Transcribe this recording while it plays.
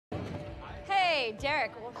Hey,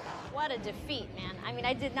 Derek, what a defeat, man. I mean,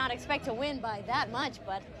 I did not expect to win by that much,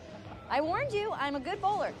 but I warned you, I'm a good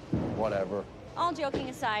bowler. Whatever. All joking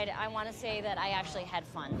aside, I want to say that I actually had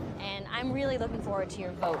fun, and I'm really looking forward to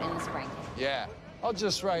your vote in the spring. Yeah, I'll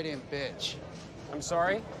just write in bitch. I'm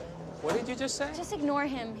sorry? What did you just say? Just ignore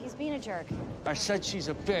him. He's being a jerk. I said she's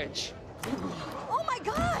a bitch. Oh, my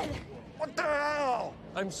God! What the hell?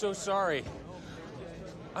 I'm so sorry.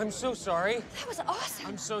 I'm so sorry. That was awesome.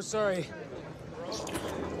 I'm so sorry.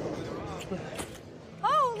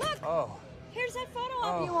 Oh, look! Oh. Here's that photo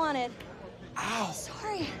op you wanted. Ow.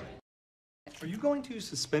 Sorry. Are you going to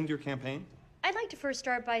suspend your campaign? I'd like to first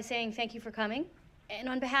start by saying thank you for coming. And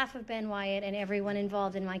on behalf of Ben Wyatt and everyone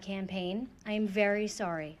involved in my campaign, I am very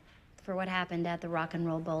sorry for what happened at the Rock and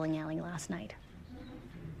Roll Bowling Alley last night.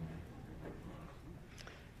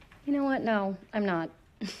 You know what? No, I'm not.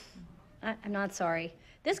 I'm not sorry.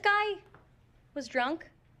 This guy was drunk,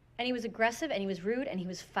 and he was aggressive, and he was rude, and he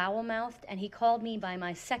was foul-mouthed, and he called me by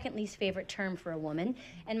my second least favorite term for a woman,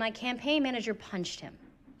 and my campaign manager punched him.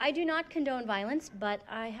 I do not condone violence, but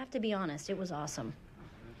I have to be honest, it was awesome.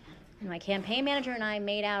 And my campaign manager and I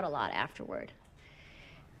made out a lot afterward.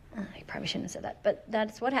 I probably shouldn't have said that, but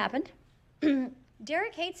that's what happened.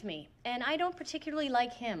 Derek hates me, and I don't particularly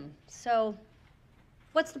like him, so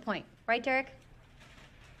what's the point, right, Derek?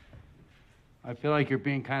 I feel like you're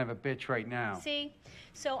being kind of a bitch right now. See?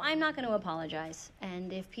 So I'm not going to apologize.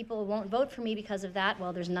 And if people won't vote for me because of that,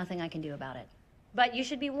 well, there's nothing I can do about it. But you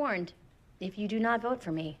should be warned. If you do not vote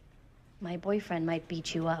for me, my boyfriend might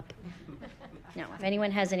beat you up. Now, if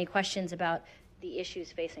anyone has any questions about the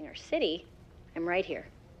issues facing our city, I'm right here.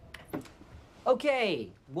 Okay,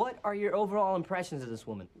 what are your overall impressions of this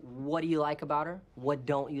woman? What do you like about her? What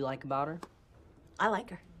don't you like about her? I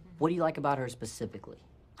like her. What do you like about her specifically?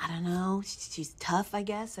 I don't know. She's tough, I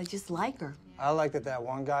guess. I just like her. I like that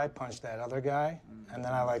one guy punched that other guy, and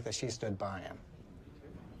then I like that she stood by him.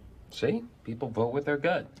 See? People vote with their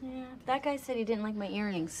gut. Yeah, that guy said he didn't like my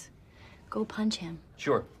earrings. Go punch him.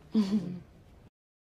 Sure.